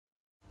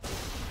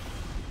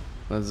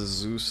Let's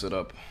Zeus it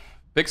up.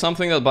 Pick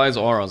something that buys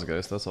auras,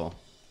 guys, that's all.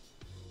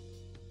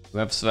 We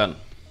have Sven.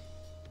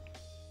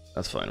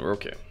 That's fine, we're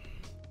okay.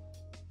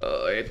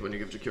 8 when you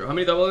give Jakir. How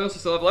many doubles do I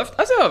still have left?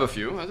 I still have a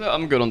few.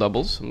 I'm good on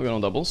doubles. I'm good on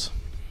doubles.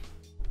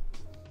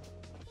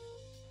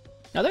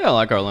 I think I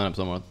like our lineup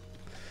somewhat.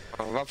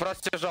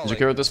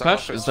 Jakir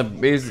Dispatch is the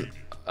base.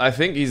 I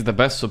think he's the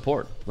best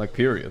support, like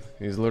period.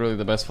 He's literally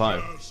the best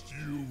 5.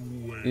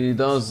 He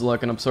does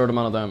like an absurd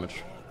amount of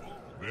damage.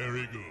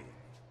 Very good.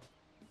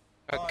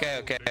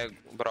 Okay,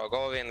 bro,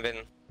 go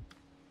win.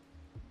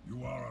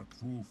 You are a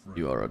true friend.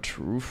 You are a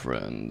true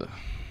friend.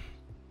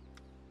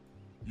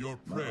 Your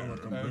prayer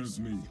compels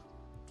me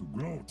to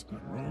gloat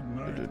at Rogue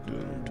Knight.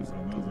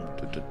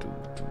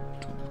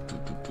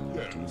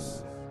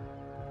 Yes.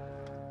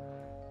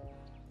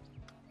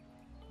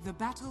 The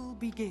battle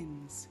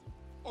begins.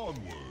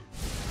 Onward.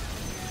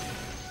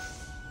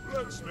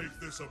 Let's make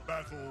this a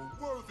battle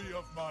worthy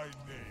of my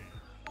name.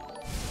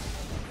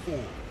 4.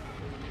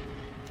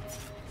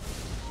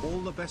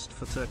 All the best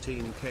for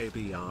 13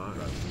 KBR.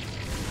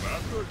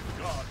 Commander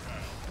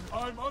Godhand,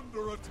 I'm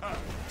under attack.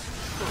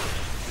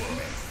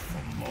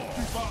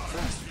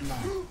 First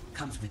blood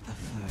comes with the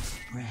first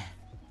breath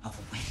of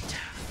winter.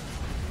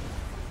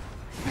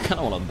 I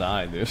kinda wanna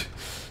die, dude.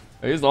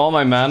 I used all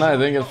my mana, I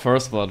think, at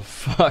first blood.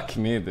 Fuck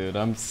me, dude.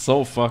 I'm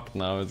so fucked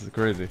now, it's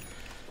crazy.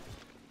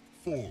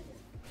 Forward.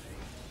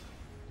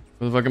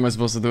 What the fuck am I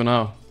supposed to do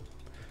now?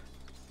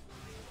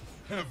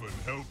 Heaven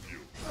help you.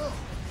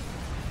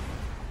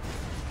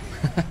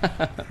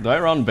 Do I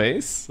run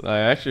base? I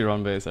actually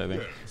run base, I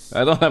think. Yes.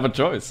 I don't have a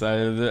choice. I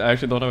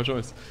actually don't have a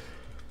choice.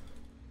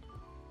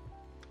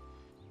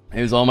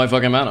 Here's all my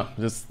fucking mana.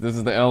 This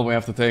is the L we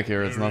have to take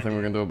here. It's nothing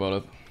we can do about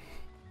it.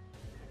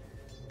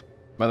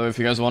 By the way, if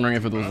you guys are wondering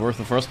if it was worth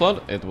the first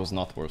blood, it was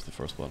not worth the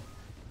first blood.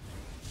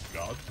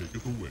 God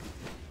taketh away.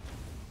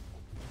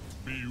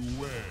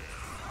 Beware.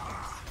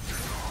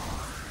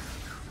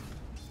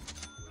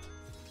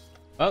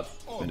 But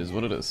it is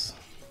what it is.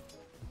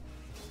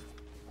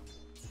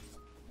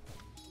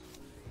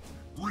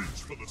 Reach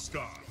for the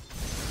sky.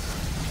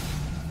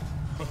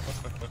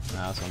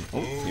 Nah, some.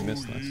 Oh, he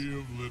missed this.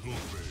 Little babe.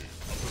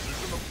 A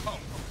position of power.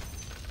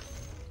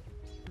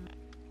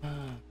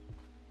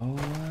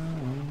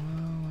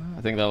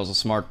 I think that was a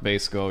smart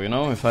base go, you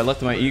know? If I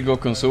let my ego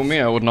consume me,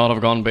 I would not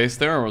have gone base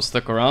there, or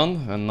stick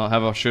around and not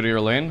have a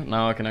shittier lane.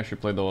 Now I can actually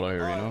play Dota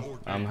here, you know?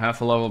 I'm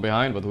half a level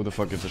behind, but who the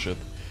fuck gives a shit?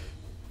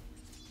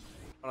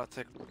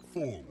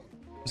 Forward.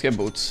 Let's get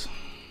boots.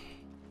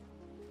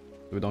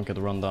 We don't get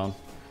run down.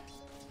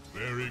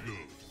 Very good.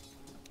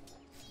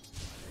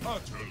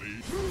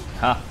 Utterly.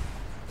 Ha!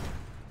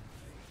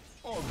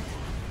 Onward.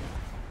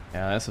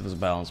 Yeah, SF is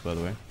balanced, by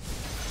the way.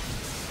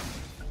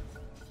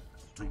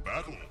 To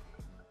battle.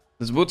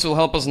 This boots will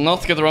help us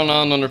not get run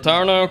down under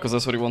tower now, because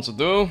that's what he wants to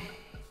do.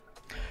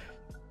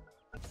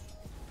 A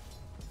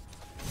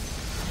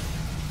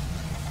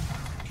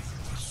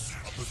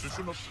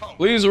position of power.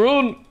 Please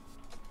run!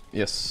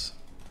 Yes.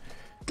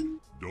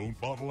 Don't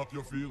bottle up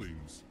your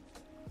feelings.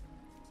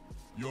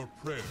 Your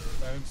prayer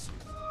answered.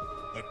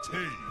 A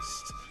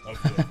taste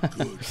of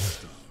the good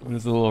stuff.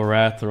 There's a little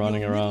rat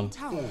running Your middle around.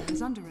 tower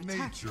is under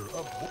attack. Nature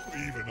of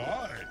even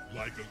I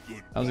like a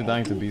good. How's he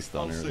dying to beast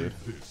down I'll here, dude?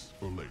 save this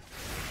for later.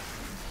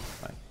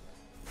 Fine.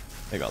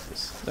 They got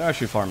this. They're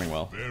actually farming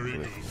well. Very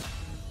Really. good.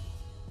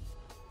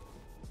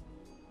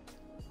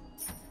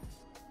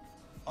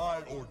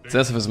 I ordain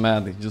SF is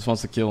mad. He just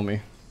wants to kill me.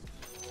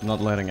 I'm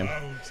not letting him.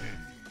 bounty.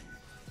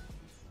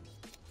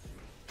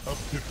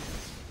 Epiphany.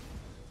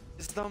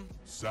 Wisdom.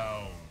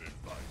 Sound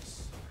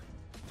advice.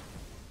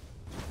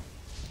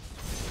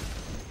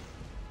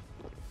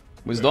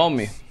 Wisdom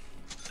me.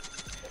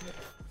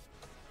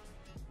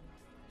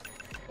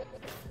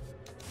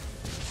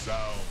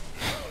 Sound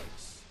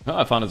advice. Oh,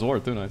 I found his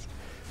ward too, nice.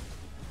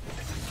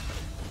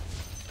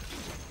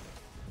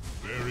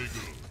 Very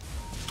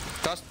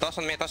good. Toss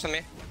on me.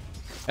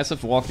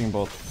 SF walking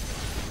bot.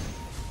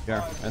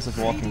 Yeah, SF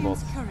walking bot.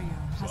 Radiant's courier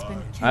has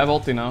been I have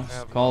killed. ulti now.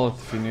 Call it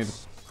if you need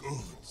it.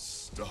 Good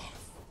stuff.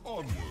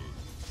 Onward.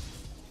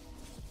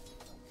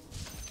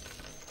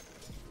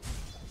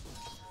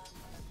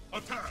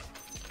 Attack.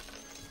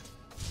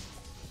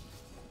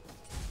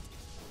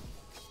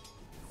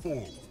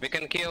 Forward. We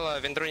can kill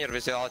Windrunner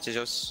with the ulti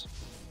juice.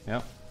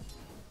 Yeah.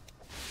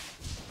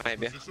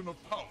 Maybe. Position of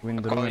power. Win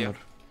the Call you. winner.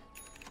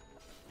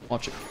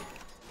 Watch it.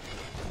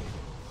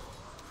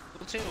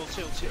 Ulti.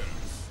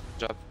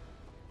 Job.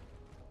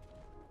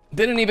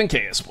 Didn't even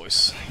KS,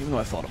 boys. Even though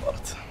I thought about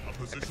it. A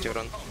position Active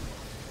run. of power.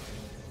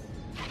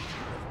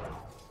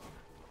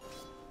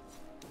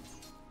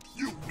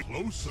 You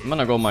closer. I'm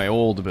gonna go my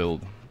old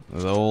build.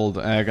 The old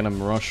Aghanim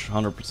Rush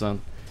 100%.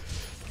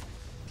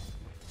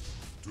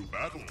 To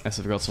battle.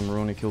 SF got some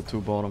rune, he killed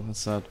 2 bottom, that's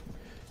sad.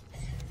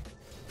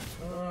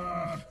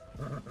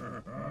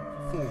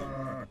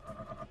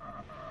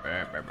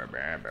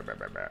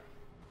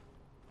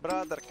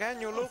 Brother,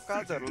 can you look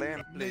other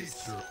lane, please?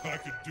 Nature, I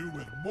could do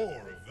with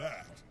more of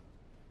that.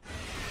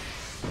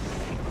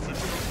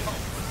 Position of power.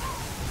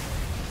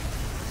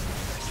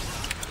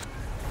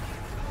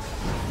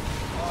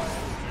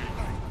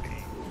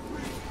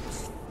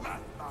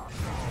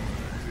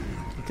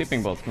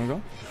 Keeping bot, can we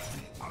go?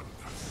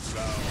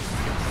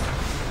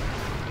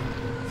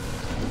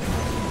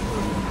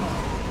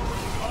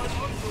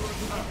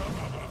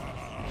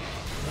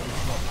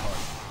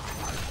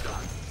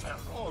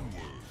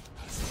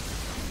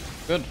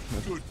 Good.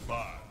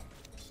 Goodbye.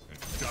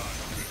 And die.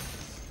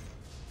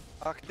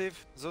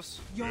 Active, Zeus.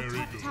 Your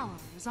top tower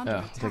is under Yeah,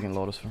 attack. taking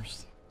Lotus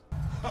first.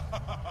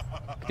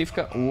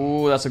 Aktivka.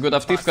 Ooh, that's a good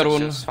Aktivka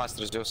rune.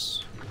 Faster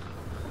Zeus.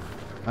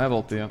 I have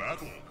ulti, yeah.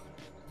 Battle.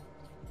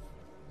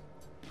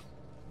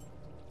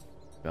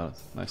 Got it.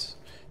 Nice.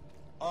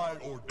 I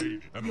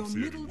ordain it. Your MMC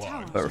middle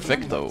tower is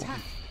Perfecto. under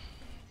attack.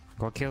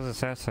 Go kill the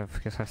assassin,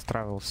 he has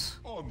travels.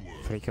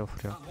 Onward. 3 kill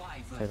for you.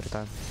 Every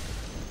time.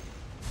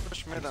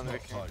 Push mid and we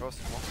can cross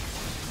more.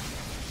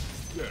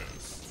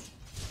 Yes.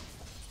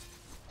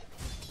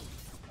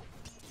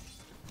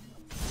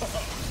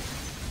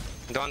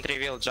 Don't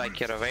reveal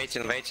Jacker.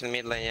 Waiting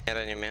mid lane near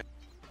enemy.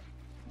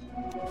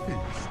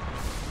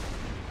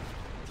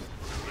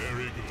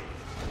 Very good.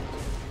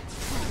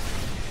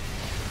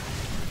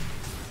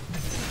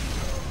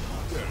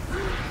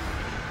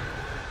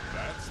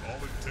 That's all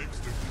it takes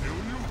to kill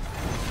you?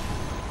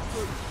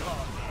 Good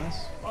God, man.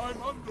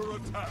 I'm under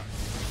attack.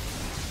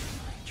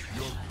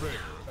 Your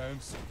prayer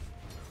answered.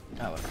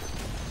 Ah, well.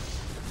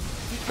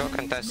 Go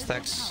contest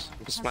stacks.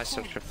 This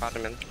Master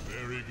farming.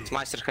 Very good.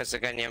 Master has a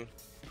ganium.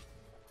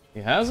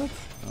 He has it?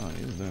 Oh,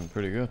 he's doing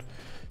pretty good.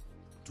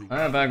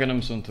 I'm bagging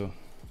him soon too.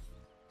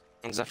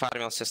 Он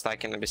зафармился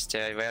стаки на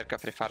бесте, и ВРК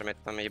фрифармит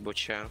там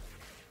ебучая.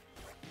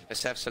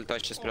 SF с ультой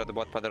сейчас придет,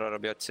 бот под рора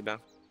бьет себя.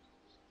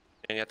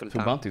 И нет Two ульта.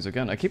 bounties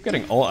again. I keep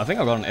getting all. I think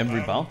I've gotten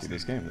every bounty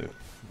this game, dude. I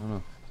don't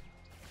know.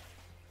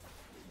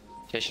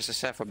 Тебя сейчас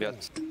SF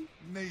убьет.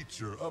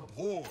 Nature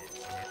abhors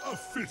a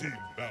fitting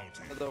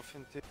bounty. Head off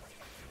into.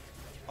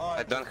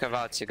 I don't have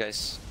ulti,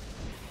 guys.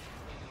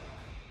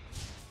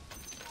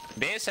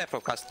 Бей SF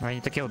в каст. I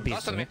need to kill beast,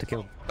 Toss I on me, need to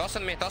kill. toss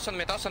on me, toss on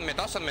me, toss on me,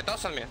 toss on me,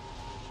 toss on me.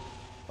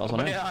 Also,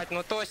 no. Блять,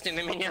 ну тосни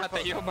на меня-то,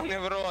 ёбаный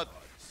в рот.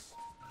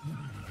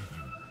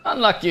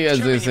 Unlucky as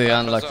Чё they я say, не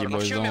прав, unlucky Разор? Ну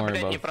boys, чё don't я, worry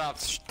блядь, не about it. прав?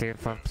 Ты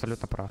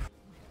абсолютно прав.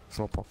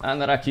 Слопок.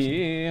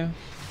 Unlucky.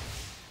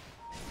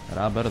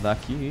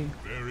 Raberdaki.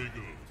 Very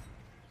good.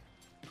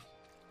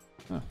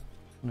 Huh.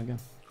 And again.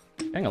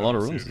 Getting a lot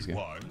of runes this game.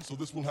 Why? So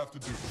this will have to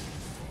do.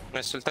 У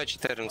нас ульта I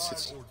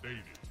 14. ordain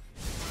it.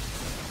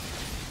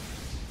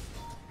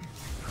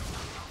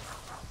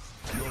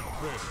 Your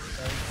prayer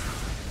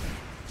answered.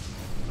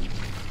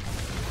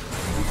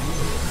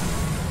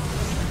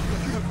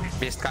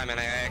 Бист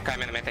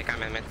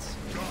камень мет.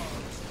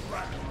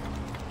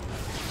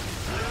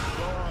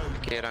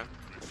 Кира.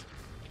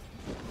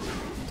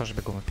 Тоже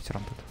бегу на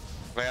пятером тут.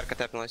 ВРК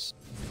тэпнулась.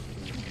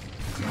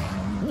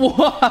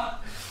 What?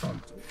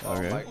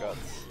 Okay.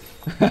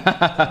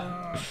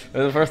 It's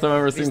the first time I've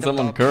ever seen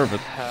someone curve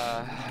it.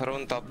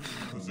 Рун топ.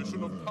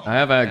 I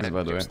have eggs,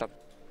 by the way. Стоп.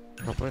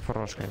 Go play for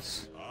Rosh,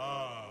 guys.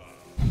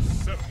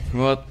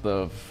 What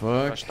the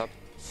fuck? Ваш топ.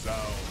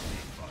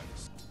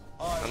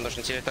 Нам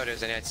нужно территорию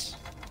занять.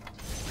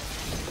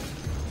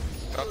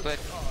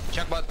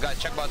 Чекбот, гад,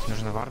 чекбот.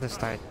 Нужно варды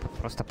ставить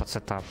просто под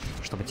сетап,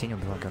 чтобы тень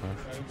убила героев.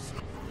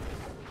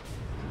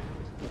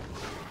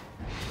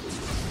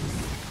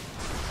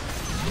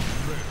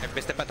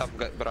 Без ТП топ,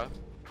 бро.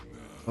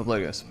 Well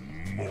played, guys.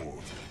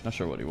 Not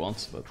sure what he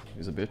wants, but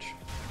he's a bitch.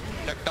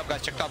 Чек топ,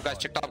 газ, чек топ, газ,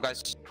 чек топ,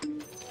 газ.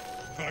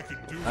 I can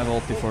do I have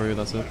ulti for you,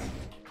 that's it.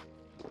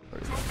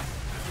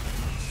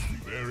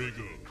 very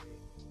good.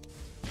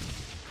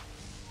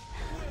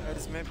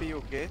 Guys, maybe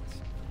you get.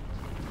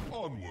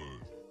 Onward.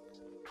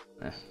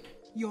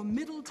 Your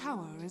middle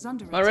tower is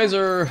under My attack.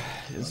 Razor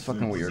is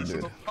fucking weird,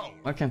 dude.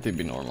 Why can't he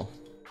be normal?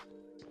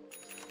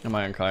 I'm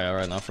buying Kaya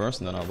right now first,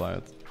 and then I'll buy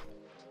it.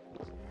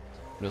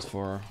 Just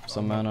for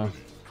some mana.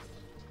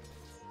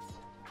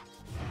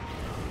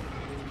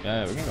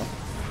 Yeah, we can go.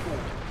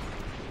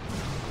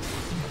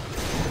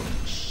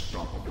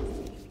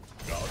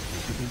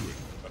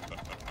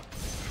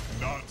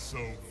 Not so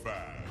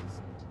fast.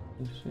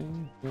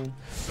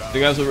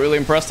 You guys were really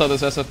impressed how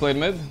this SF played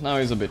mid? Now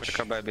he's a bitch.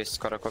 КБ без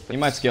скоро купит. He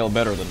might scale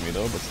better than me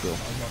though, but still.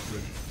 I'm not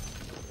ready.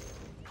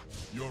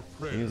 Your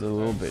prayer. He's a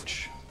little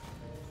bitch.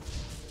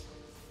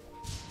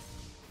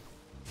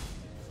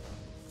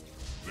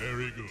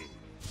 Very good.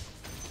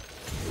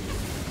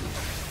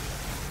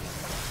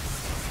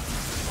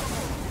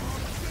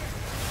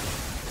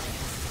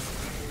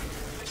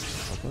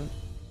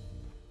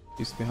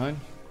 He's behind.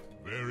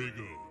 Very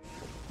good.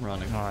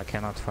 Running. No, I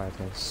cannot fight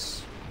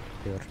this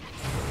pure.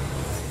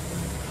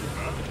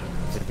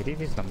 Забери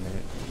wisdom.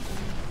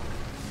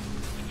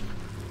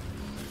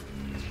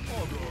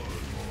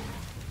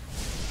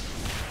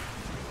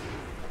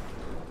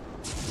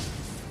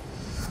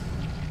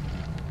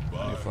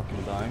 Are you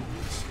fucking dying?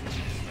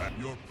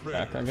 Your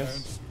prayer. Back, I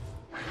guess.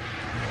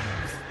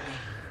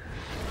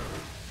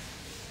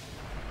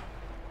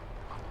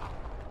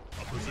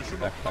 A position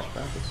Back, of back,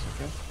 back. It's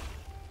okay.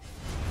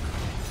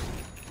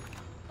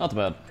 Not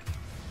bad.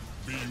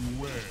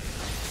 beware.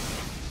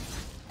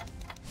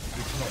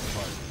 It's not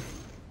right.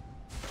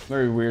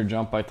 Very weird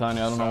jump by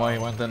Tiny. I don't know why he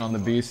went in on the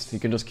beast. He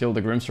can just kill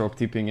the Grimstroke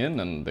TPing in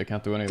and they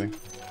can't do anything.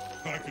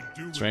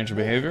 Strange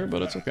behavior,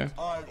 but it's okay.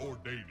 I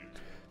ordain it.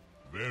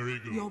 Very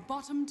good. Your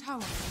bottom tower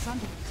is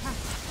under attack.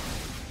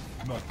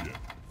 Not yet.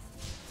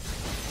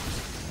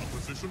 A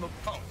position of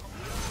power.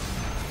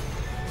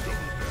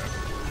 Double damage.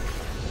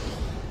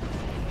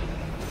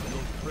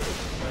 Your prayer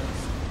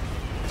answered.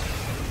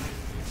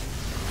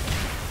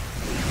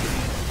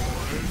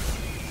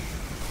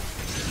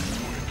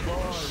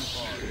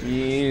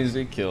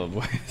 Easy kill,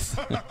 boys.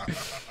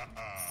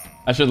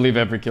 I should leave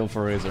every kill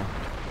for Razor.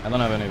 I don't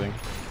have anything.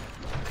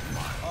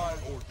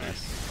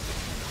 Nice.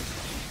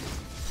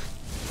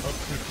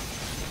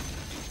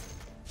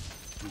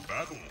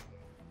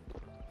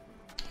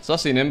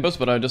 Sussy Nimbus,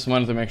 but I just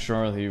wanted to make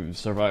sure he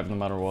survived no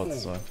matter what,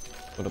 so I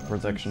put a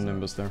protection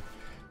Nimbus there.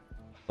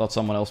 Thought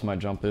someone else might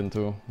jump in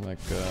too, like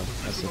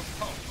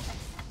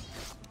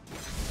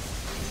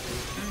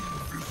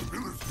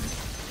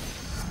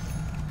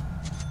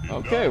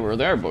Okay, we're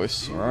there,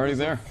 boys. We're already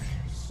there.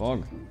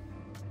 Fog.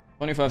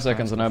 25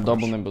 seconds and I have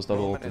double Nimbus,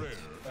 double ulti.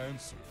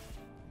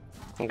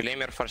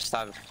 Glimmer for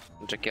stab,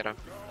 Jakira.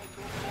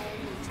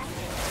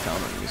 It's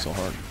countering me so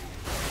hard.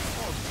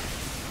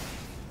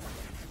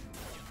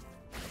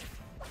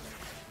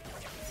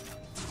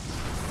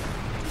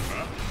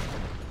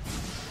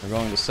 We're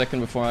going the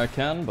second before I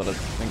can, but I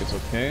think it's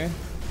okay.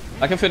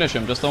 I can finish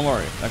him, just don't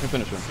worry. I can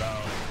finish him.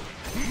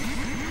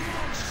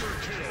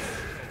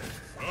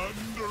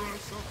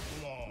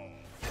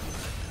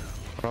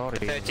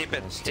 Tip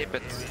it, tip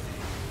it.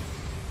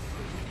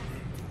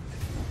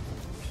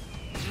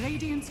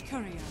 Radiant's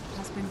courier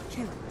has been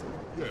killed.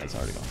 That's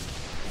already gone.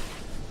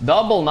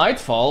 Double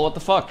Nightfall? What the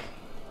fuck?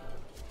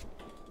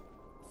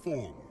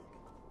 Forward.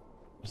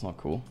 That's not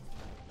cool.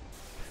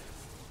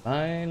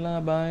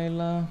 Baila,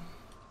 baila.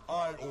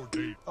 I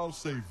ordain. I'll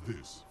save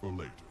this for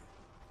later.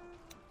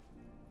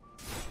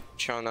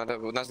 Чё, надо...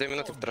 У нас 2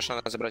 минуты, хорошо,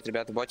 надо забрать,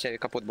 ребят. В боте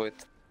капут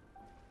будет.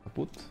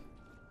 Kaput?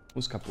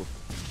 Who's kaput?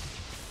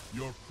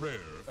 Your prayer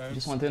I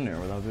just answered. went in there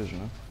without vision,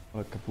 huh?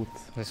 What kaput?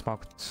 They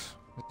smoked.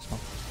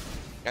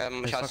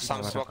 Сейчас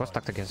сам смог. Просто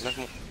так ты гезишь.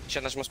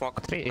 Сейчас нажму смог.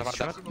 Смотри, На если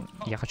чё, вардах.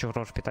 я хочу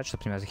Рож питать,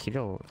 чтобы ты меня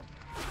захилил.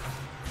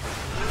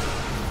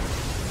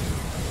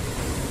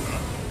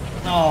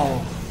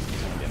 No!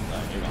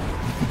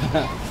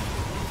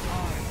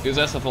 Use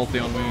SF ulti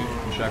on me,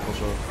 and Shackle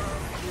short.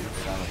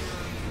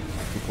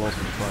 Too close to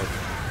the fight.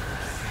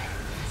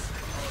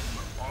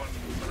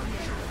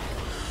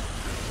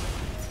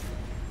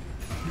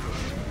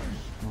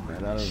 Okay,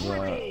 that is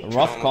a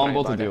rough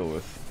combo to deal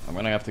with. I'm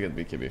gonna have to get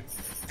BKB.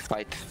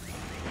 Fight.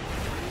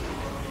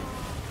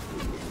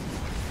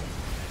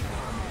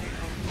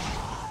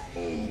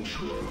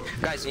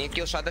 Guys, you need to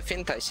kill Shadow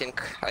Fint, I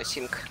think.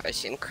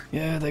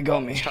 Yeah, they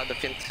got me. Shadow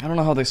Fint. I don't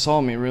know how they saw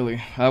me,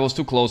 really. I was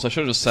too close. I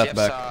should have just sat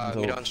back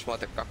until... Миллион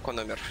шмоток, как он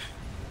умер.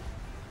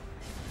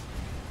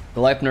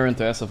 The Leipner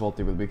into SF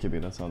ulti with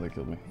BKB, that's how they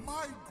killed me.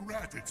 My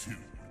gratitude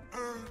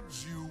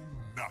earns you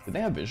nothing. Did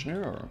they have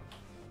Visioner, or...?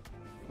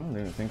 I don't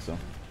even think so.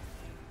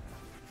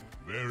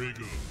 Very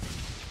good.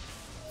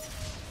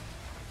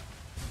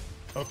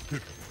 A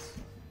pivot.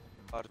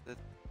 Parted.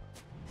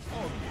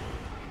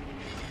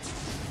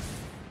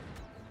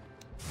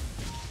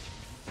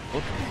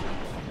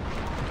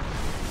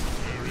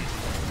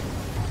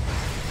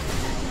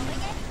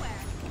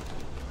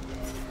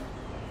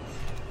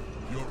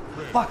 Your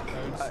prayer Fuck!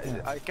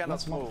 I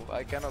cannot move,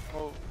 I cannot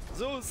move.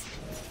 Zeus!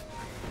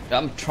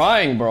 I'm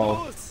trying,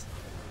 bro. Zeus!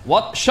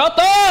 What? Shut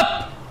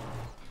up!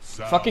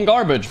 Fucking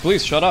garbage,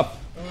 please shut up.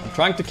 I'm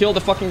trying to kill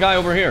the fucking guy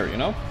over here, you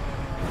know?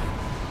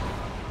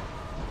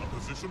 A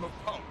position of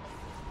power.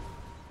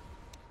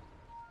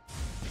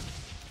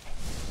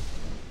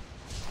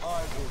 I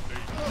ordain.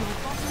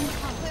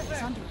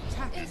 Is under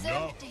attack.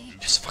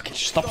 Just fucking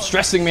stop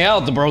stressing me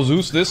out, bro.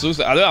 Zeus, this, Zeus.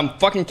 I'm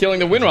fucking killing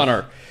the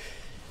Windrunner.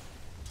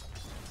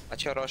 А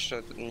чё, Рош,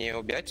 не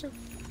убьете?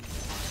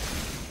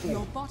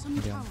 Your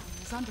bottom tower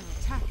is under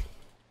attack.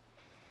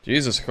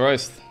 Jesus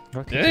Christ.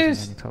 Okay,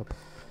 Yes. I need help.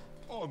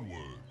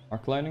 Onward.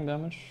 Arc lightning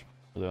damage?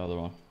 Or the other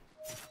one?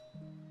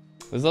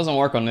 This doesn't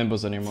work on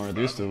Nimbus anymore. It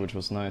used to, which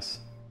was nice.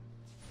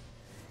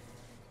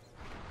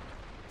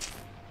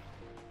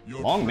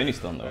 Your Long prayer mini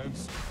stun though.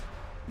 answered.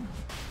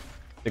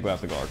 I think we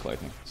have to go arc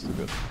lightning. It's too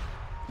good.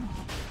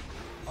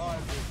 I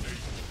ordain.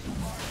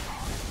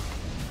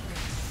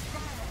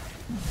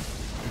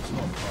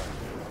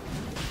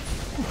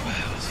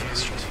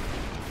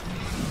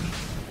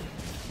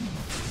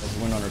 The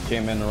Windrunner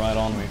came in right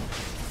on me.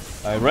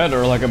 I read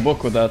her like a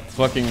book with that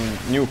fucking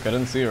nuke. I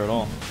didn't see her at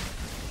all.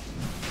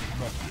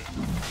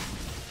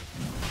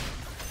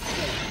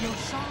 Your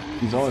shine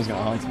He's always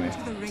gonna hunt me, to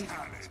the radiant.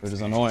 which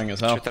is annoying as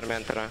hell.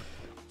 Торментера.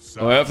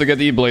 Oh, I have to get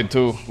E-Blade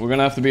too. We're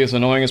gonna have to be as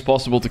annoying as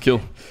possible to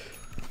kill.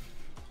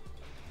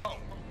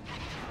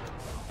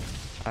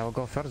 I will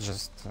go first,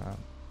 just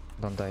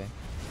don't die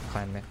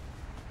behind me.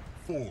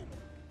 Forward.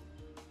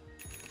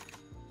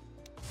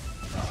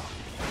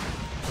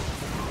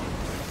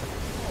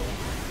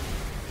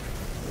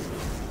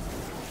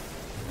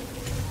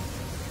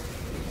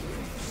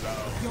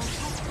 Your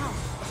top tower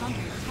is under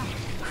attack.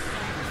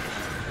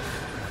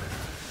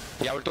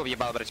 Я ульту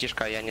въебал,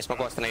 братишка, я не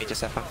смогу остановить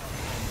СФ.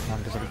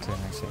 Он без ульты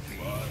на сейф.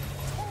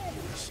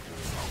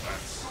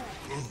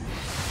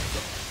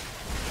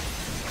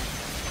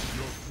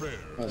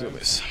 Let's do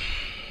this.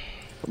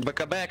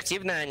 БКБ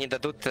активное, они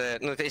дадут...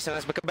 Ну, если у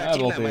нас БКБ Yeah,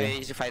 активное, well, мы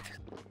easy fight.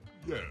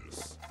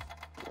 Yes.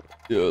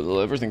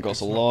 Yeah, everything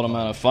costs a lot of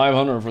mana.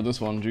 500 for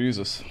this one,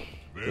 Jesus.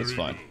 That's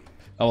fine.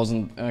 I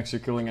wasn't actually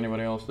killing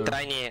anybody else there.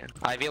 Tiny,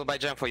 I will buy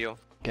gem for you.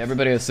 Okay,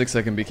 everybody has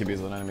 6-second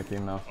BKBs on enemy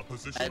team now. A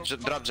position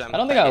of Drop gem. I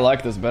don't think I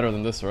like this better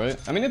than this, right?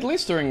 I mean, at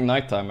least during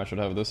nighttime I should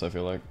have this, I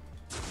feel like.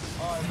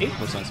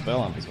 8%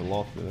 spell amp is a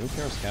lot, dude. Who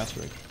cares cast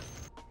rate?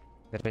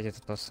 Get ready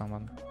to toss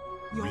someone.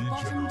 Your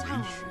bottom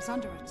tower is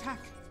under attack.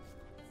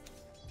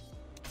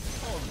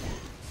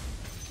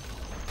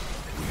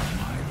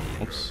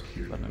 Oops,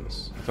 bad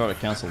numbers. I thought I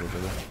cancelled it,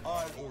 did I?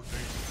 I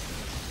ordain.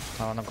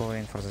 I wanna go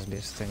in for this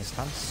beast. Any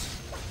stance?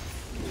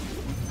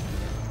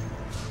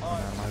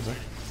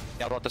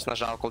 Я лотос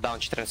нажал, кулдаун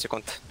 14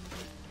 секунд.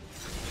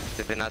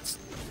 12.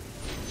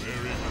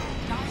 Dire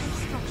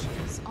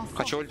structures are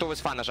Хочу ульту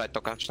высфа нажать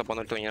только, чтобы он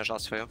ульту не нажал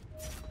свою.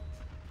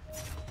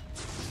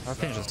 I'll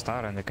finish the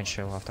star and we can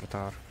chill after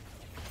tower.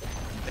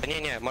 Да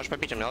не, можешь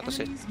побить, у меня лотос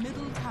есть. enemy's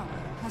middle tower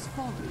has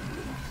fallen.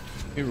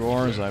 He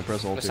roars, I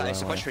press ulti Если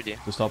right хочешь, away уйди.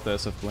 to stop the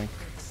SF blink.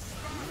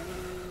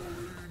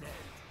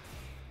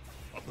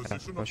 A Yeah,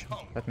 position of push.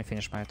 power. Let me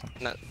finish my item.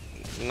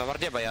 На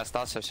варде бы я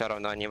остался все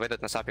равно, они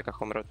выйдут на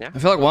сапиках, умрут, не? I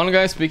feel like one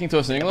guy speaking to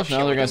us in English,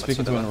 another guy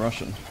speaking to us in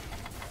Russian.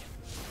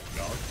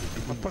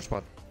 Well, push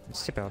bot.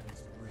 It's TP out.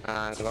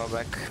 Go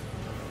back.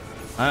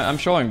 I'm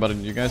showing, but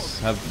you guys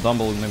have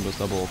double Nimbus,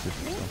 double ulti,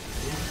 so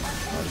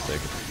I'll just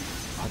take it.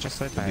 I just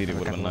sleep my DD item. We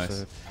would've can been lose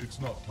nice. it. It's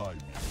not time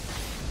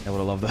yet. I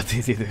would've loved that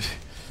DD, dude.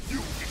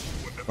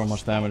 So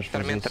much damage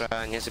from this.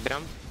 Торментера не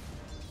заберем.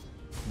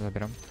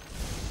 Заберем.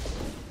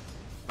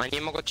 Они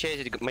могут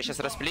чейзить, мы сейчас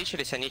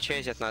распличились, они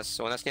чейзят нас.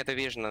 У нас нет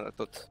вижена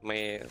тут,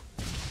 мы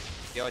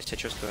его себя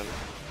чувствуем.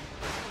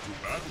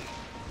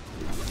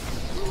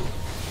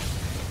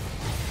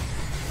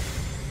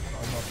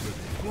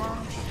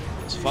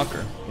 This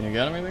fucker. Can you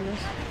get him anything, guys?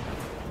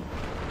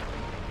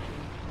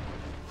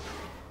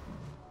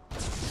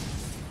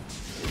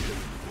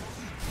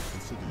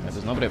 Yeah,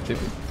 does nobody have TP?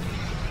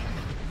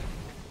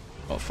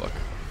 Oh fuck.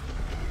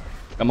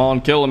 Come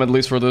on, kill him at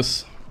least for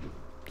this.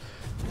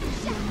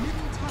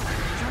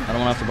 I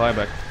don't want to have to buy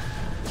back.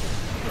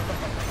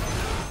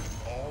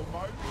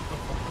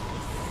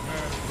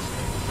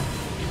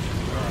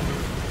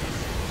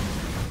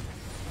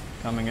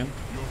 Coming in.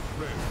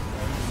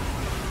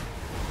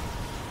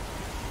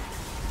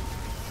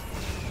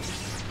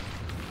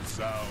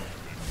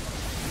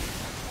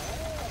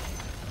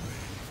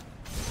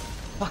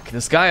 Fuck,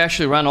 this guy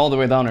actually ran all the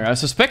way down here. I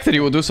suspected he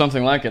would do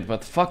something like it,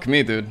 but fuck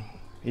me, dude.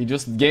 He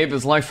just gave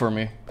his life for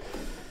me.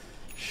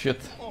 Shit.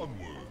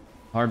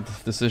 Hard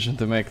decision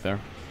to make there.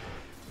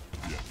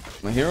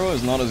 My hero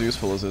is not as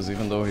useful as his,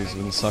 even though he's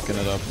been sucking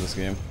it up this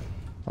game.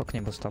 Look,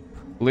 Nimbus top.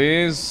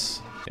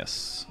 Please.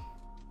 Yes.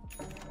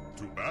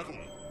 To battle.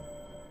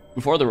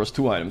 Before there was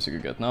 2 items you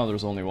could get, now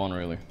there's only 1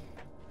 really.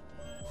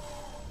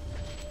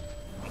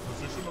 A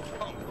position of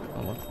power.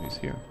 Oh what? He's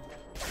here.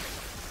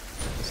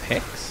 Is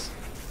Hex?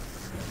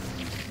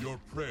 Your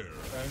prayer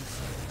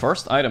answered.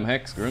 First item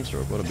Hex,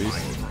 Grimstroke, what a beast.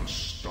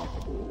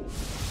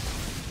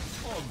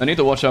 I need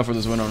to watch out for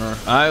this Windrunner.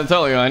 I'll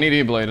tell you, I need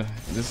E-Blade.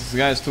 This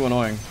guy is too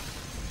annoying.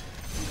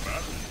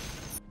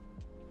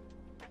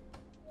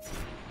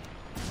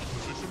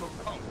 Position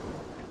of power.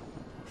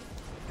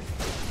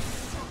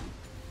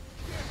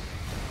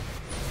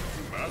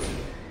 To battle.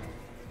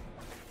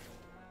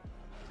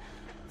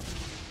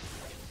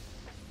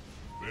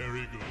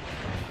 Very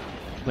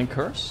good. Blink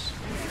Curse?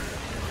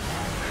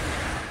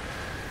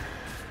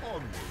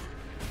 Onward.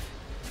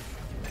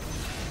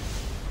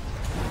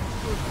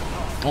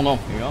 Oh no,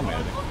 he got me,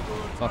 I think.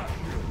 Fuck.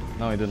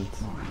 No, he didn't.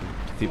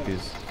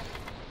 TPs.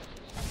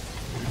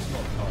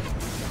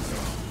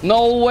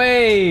 No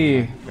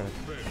way!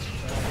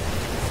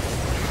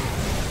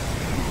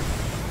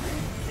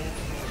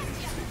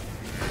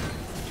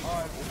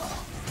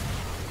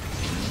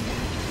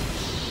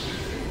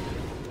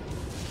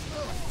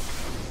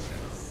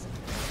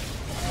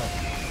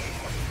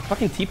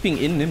 Fucking TPing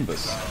in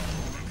Nimbus.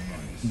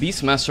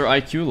 Beastmaster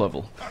IQ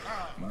level.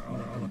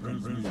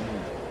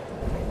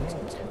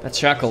 That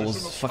shackle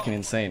was fucking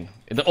insane.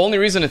 The only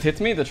reason it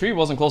hit me, the tree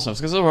wasn't close enough,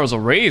 because there was a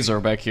razor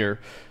back here.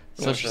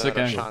 Such a sick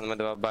angle. Рошан, мы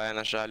 2 бая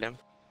нажали.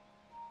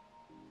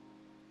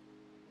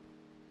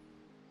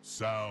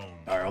 Sound.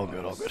 Alright, all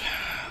good, all good.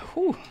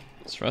 Whew.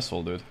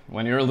 Stressful, dude.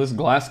 When you're this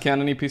glass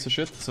cannony piece of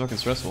shit, it's fucking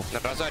stressful. На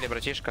прозоре,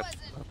 братишка.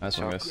 Nice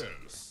one, guys.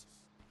 Yes.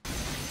 I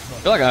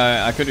feel like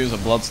I could use a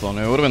Bloodstone.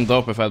 It would have been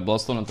dope if I had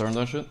Bloodstone and turned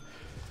that shit.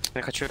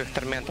 Я хочу их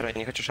торментера, я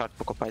не хочу шарт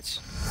покупать.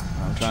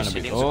 I'm trying to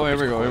be. Сидим, Oh, here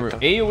we go, here we go.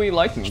 AoE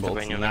lightning Чтобы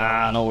bolts. не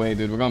Nah, no way,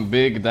 dude. We're going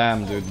big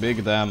damn, dude.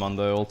 Big damn on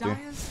the ulti. Dire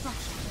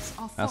structures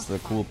are That's the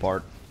fortified. cool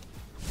part.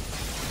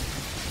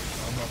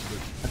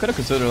 I could have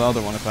considered the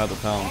other one if I had the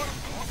talent.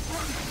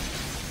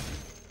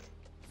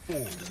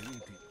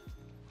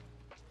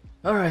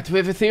 Alright, we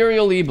have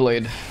Ethereal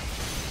E-Blade.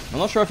 I'm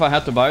not sure if I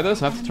had to buy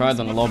this. I have to try it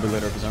on the lobby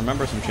later because I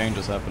remember some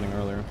changes happening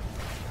earlier.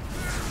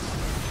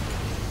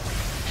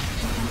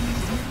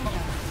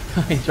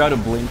 He tried to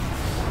blink.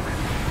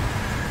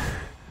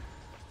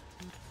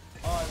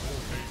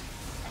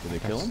 Did they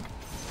kill him?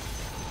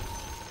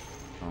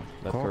 Oh,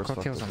 that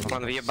first kills him.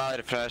 One we about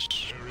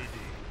refresh.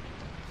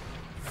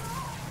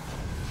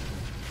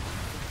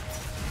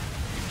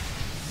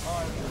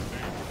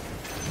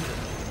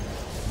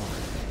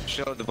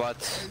 Shield the bot.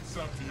 It's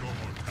up to your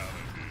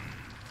mortality.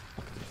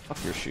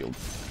 Fuck your shield.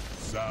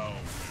 Sound.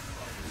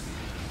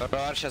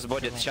 Рор сейчас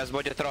будет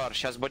рор,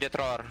 сейчас будет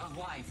рор. A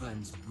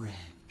wyvern's breath.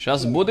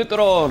 Сейчас будет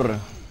рор. I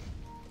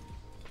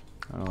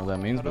don't know what that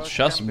means, but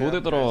сейчас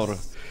будет рор.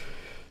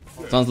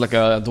 Sounds like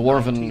a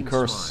dwarven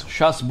curse.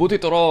 Сейчас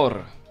будет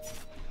рор.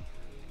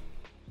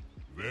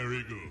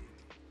 Very good.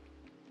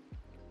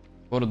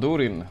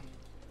 Bordurin.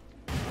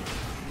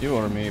 You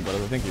or me, but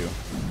I think you.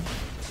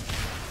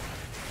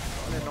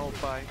 No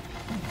buy.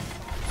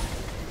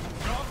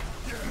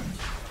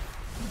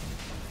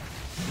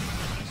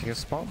 So you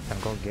spawn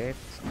and go gate.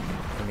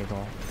 In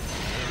middle.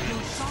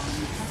 Your song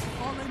has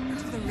fallen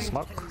to the ring.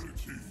 Smoke.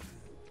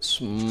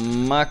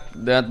 Smack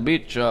that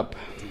bitch up.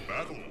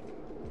 Battle.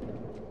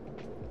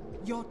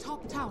 Your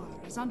top tower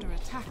is under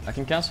attack. I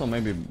can cancel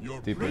maybe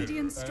TP.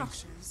 Radiant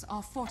structures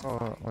are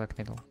fortified. Or like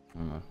middle. I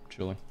don't know,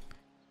 chilling.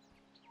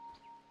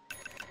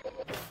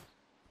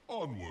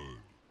 Onward.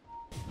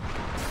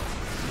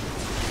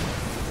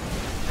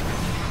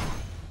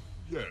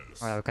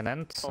 Yes. Well, we can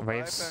end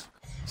waves.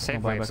 Save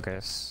buyback. waves,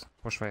 guys.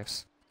 Push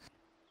waves.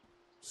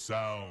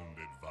 Sound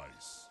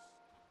advice.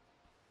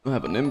 I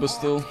have a Nimbus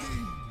still.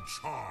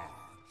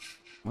 Charge.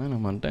 When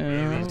am I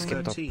down?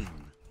 Skip top. 13.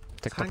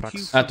 Take top Thank you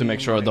rocks. I had to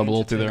make sure I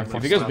double ulti there.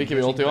 If he gets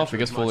BKB ulti off, he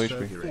gets full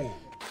HP.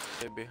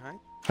 Stay behind.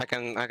 I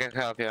can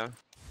help you.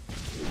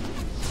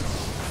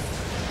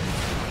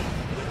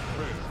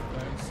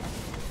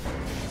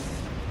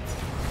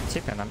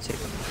 Tipping, I'm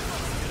tipping.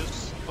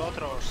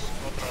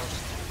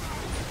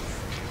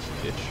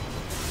 Bitch.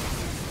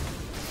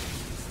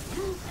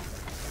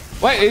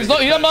 Wait, he's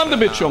not. He unmanned the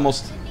bitch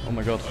almost. Oh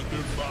my god.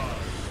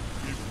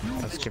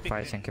 Let's keep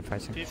fighting, keep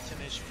fighting.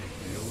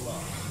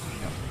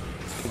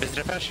 Без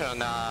рефреша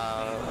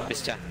на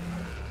бесте.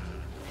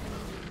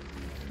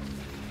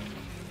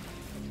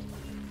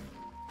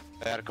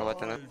 Эрка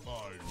вот она.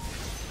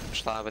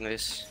 Шла в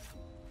инвиз.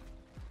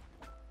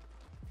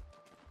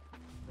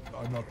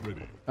 I'm not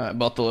ready. Alright,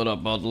 bottle it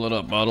up, bottle it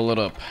up, bottle it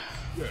up.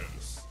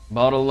 Yes.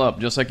 Bottle up,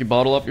 just like you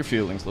bottle up your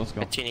feelings. Let's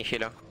go. Тени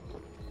хилю.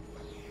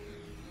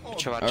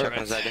 Чувак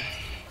чекнул сзади.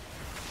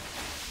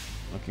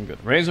 Looking good.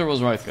 Razor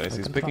was right, guys.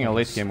 He's picking a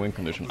late game win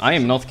condition. I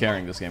am not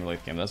carrying this game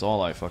late game. That's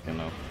all I fucking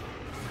know.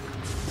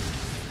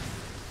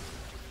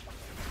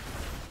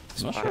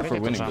 I'm not sure if we're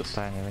winning this.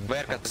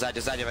 ВРК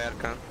сзади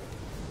ВРК.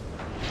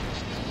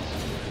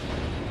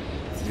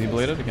 Is he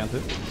bladed? He can't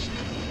hit.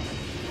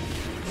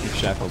 Keep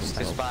shackled.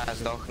 Респа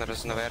сдох на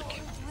ВРК.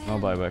 No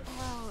buyback.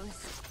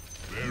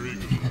 Very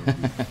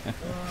good.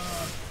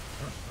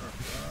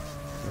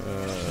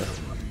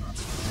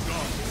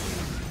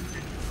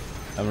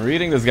 I'm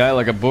reading this guy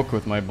like a book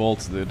with my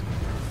bolts, dude.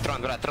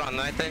 Трон, брат, трон,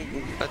 но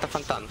это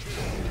фонтан.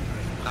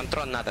 Нам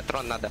трон надо.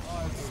 Трон надо!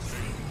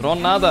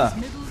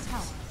 Middle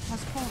tower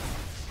has fallen.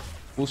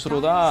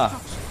 Усруда!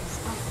 Structures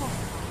are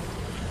fortified.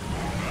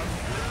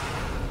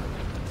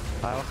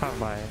 I'll have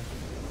my...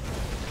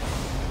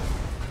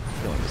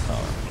 Killing this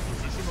tower.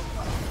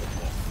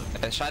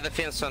 Shadow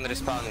Finn's on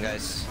respawn,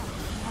 guys.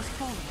 Has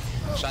fallen.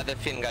 Shadow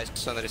Finn,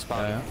 guys, on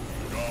respawn. Yeah,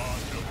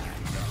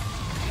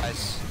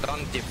 Guys,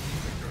 Tron deep.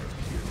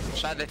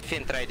 Shadow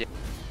Finn ready.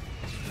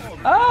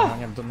 I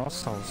need to do no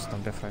souls,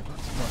 don't be afraid.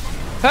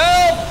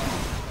 Help!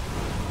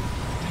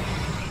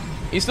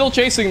 He's still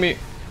chasing me.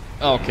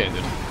 Okay,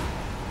 dude.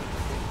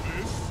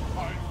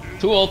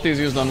 2 ultis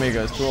used on me,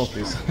 guys. 2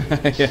 ultis.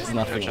 He has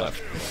nothing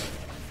left.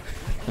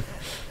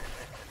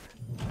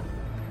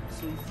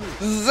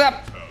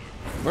 Zap!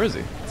 Where is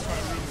he?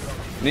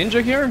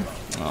 Ninja here?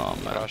 Oh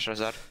man. Хорош,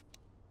 Разар.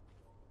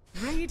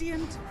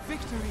 Radiant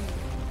victory.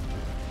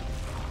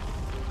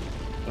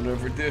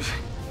 Whatever, dude.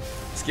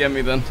 Scam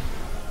me then.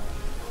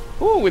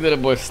 Oh, we did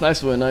it, boys.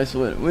 Nice win, nice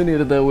win. We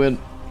needed that win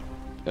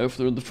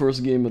after the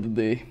first game of the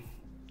day.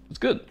 It's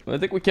good. I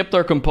think we kept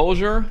our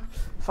composure.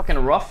 Fucking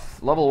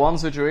rough level 1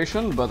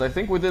 situation, but I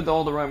think we did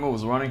all the right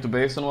moves. Running to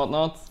base and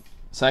whatnot.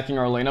 Sacking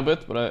our lane a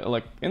bit, but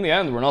like, in the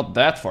end, we're not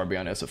that far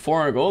behind. It's a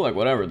 4 goal, like,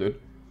 whatever, dude.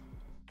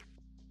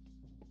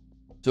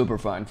 Super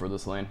fine for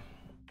this lane.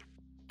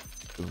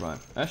 Super fine.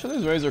 Actually,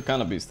 his Razor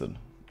kinda beasted.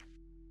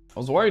 I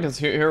was worried his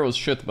hero was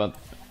shit, but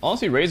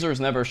honestly, Razor is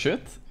never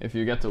shit if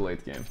you get to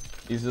late game.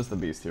 He's just a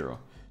beast hero.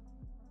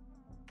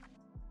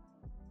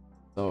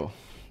 So,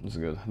 this is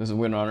good. This is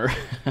Windrunner.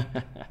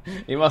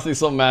 He must be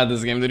so mad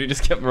this game that he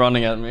just kept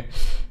running at me.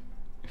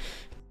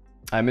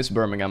 I miss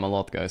Birmingham a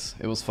lot, guys.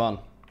 It was fun.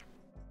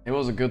 It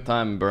was a good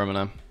time in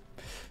Birmingham.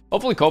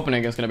 Hopefully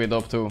Copenhagen is gonna be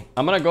dope too.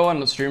 I'm gonna go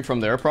and stream from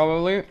there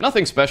probably.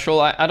 Nothing special.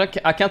 I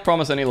can't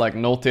promise any like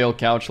no-tail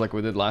couch like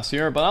we did last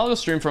year, but I'll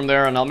just stream from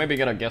there and I'll maybe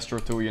get a guest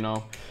or two, you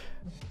know.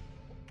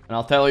 And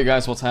I'll tell you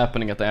guys what's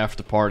happening at the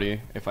after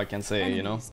party, if I can say, you know.